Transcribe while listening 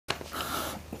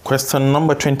Question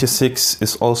number 26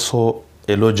 is also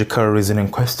a logical reasoning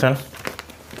question.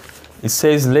 It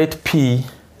says let P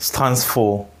stands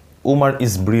for Umar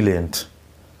is brilliant,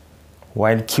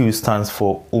 while Q stands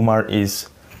for Umar is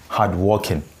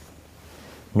hardworking.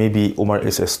 Maybe Umar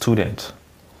is a student.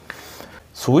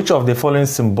 So which of the following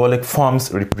symbolic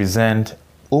forms represent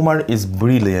Umar is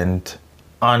brilliant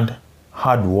and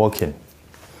hardworking?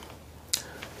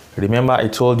 Remember, I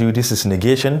told you this is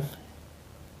negation.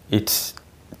 It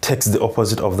takes the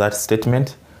opposite of that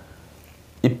statement.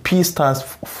 If P stands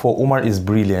for Umar is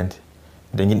brilliant,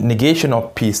 the negation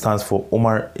of P stands for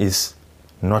Umar is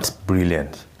not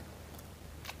brilliant.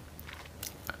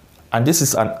 And this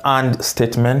is an and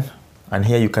statement. And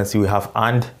here you can see we have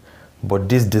and, but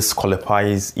this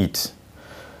disqualifies it.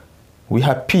 We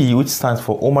have P, which stands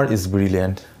for Umar is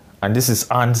brilliant, and this is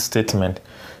and statement.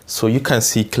 So you can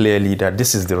see clearly that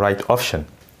this is the right option,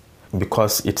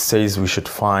 because it says we should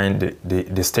find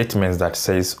the statements that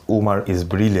says Umar is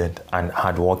brilliant and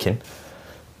hardworking.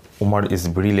 Umar is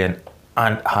brilliant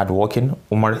and hardworking.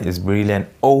 Umar is brilliant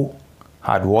or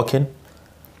hardworking.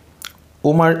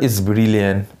 Umar is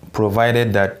brilliant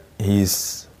provided that he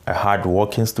is a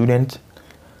hardworking student.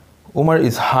 Umar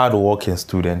is hardworking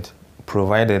student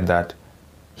provided that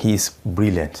he is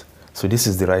brilliant. So this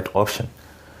is the right option.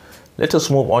 Let us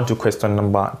move on to question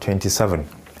number 27.